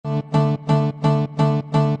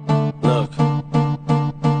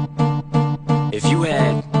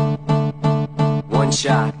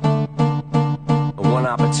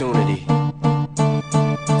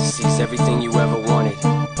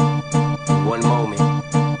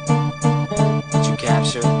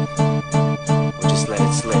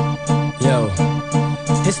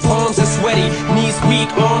sweaty, knees weak,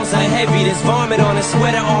 arms are heavy. There's vomit on his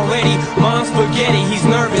sweater already. Mom's spaghetti, he's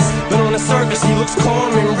nervous, but on the surface he looks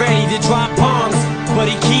calm and ready to drop bombs. But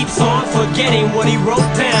he keeps on forgetting what he wrote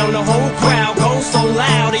down. The whole crowd goes so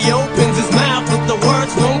loud, he opens his mouth, but the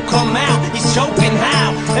words won't come out. He's choking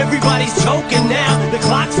how? Everybody's choking now. The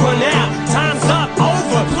clock's run out, time's up,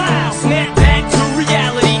 over, plow. Snap back to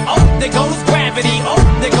reality, oh, there goes gravity. Oh,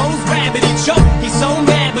 there goes gravity, choke. He's so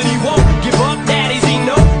mad, but he won't give up, daddies, he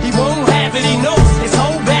know. He won't have it, he knows. His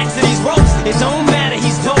whole back to these ropes, it don't matter,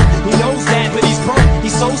 he's dope. He knows that, but he's broke.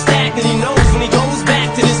 He's so stagnant, he knows when he goes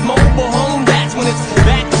back to this mobile home, that's when it's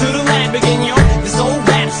back to the lab again, yo. This old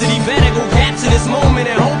rhapsody, better go capture this moment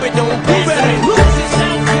and hope it don't pass. It lose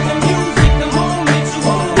itself in the music, the moment you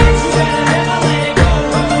hold it, you better never let it go.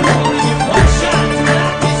 You only get one shot, do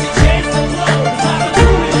not miss your chance to blow. This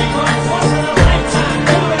opportunity comes once in a lifetime.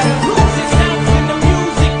 You better lose yourself in the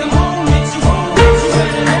music, the moment you hold it, you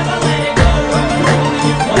better never let it go. You only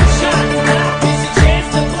get one shot, do not miss your chance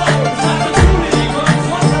to blow. This opportunity comes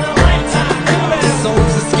once in a lifetime. You better. The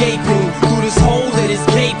soul's escaping through this hole that is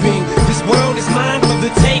gaping. This world is mine for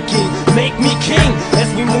the taking. Make me king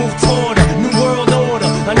as we move toward a new world order.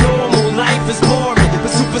 A normal life is boring,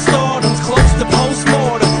 but superstardom's close to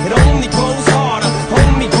postmortem. It only grows harder,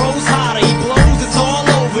 homie grows hotter. He blows, it's all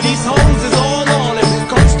over. These hoes is all on him.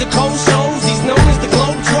 Coast to coast shows, he's known as the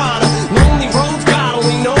globetrotter. Lonely roads, God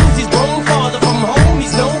only knows he's grown farther from home.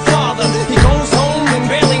 He's no father. He goes home and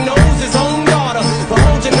barely knows his own daughter. But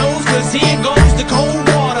hold your nose, 'cause here goes the cold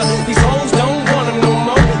water. These hoes don't want him no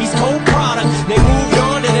more. He's cold product. They moved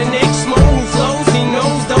on to the next mo who flows. He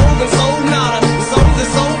knows dove and so nada. The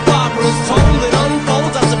soap opera is told, it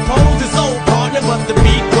unfolds. I suppose it's old partner, but the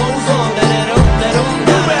beat goes on.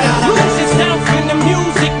 You better lose yourself in the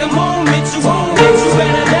music, the moment you own it, you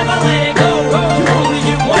better never let it go. You only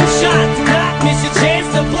get one shot, do not miss your chance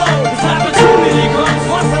to blow. This opportunity comes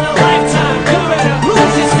once in a lifetime. You better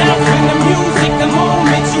lose yourself in the music, the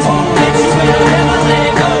moment you own it, you better never let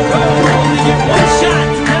it go. You only get one shot,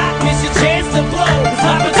 do not miss your chance to blow. This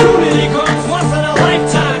opportunity comes once in a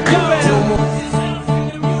lifetime. You better lose yourself in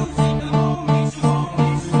the music, the moment you own it,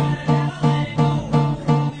 you better never let it go.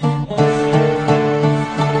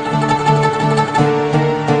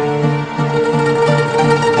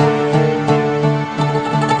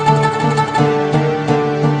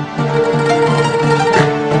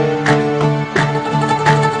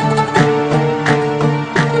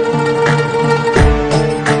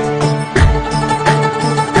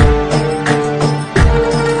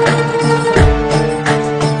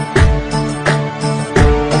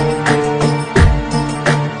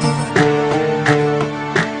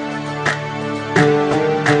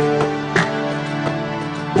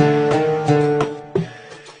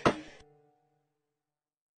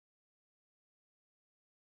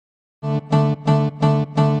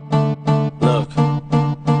 Look,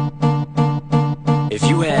 if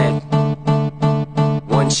you had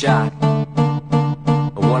one shot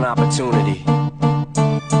or one opportunity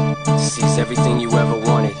to seize everything you ever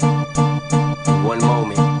wanted in one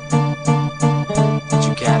moment, would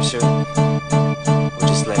you capture or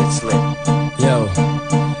just let it slip? Yo.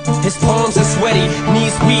 His palms are sweaty,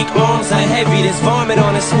 knees weak, arms are heavy. There's vomit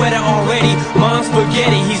on his sweater already. Mom's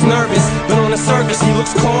spaghetti, he's nervous, but on the surface he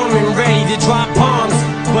looks calm and ready to drop bombs.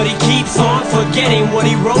 But he keeps on forgetting what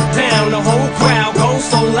he wrote down. The whole crowd goes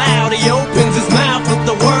so loud, he opens his mouth, but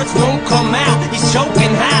the words won't come out. He's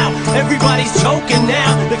choking how? Everybody's choking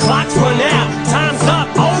now.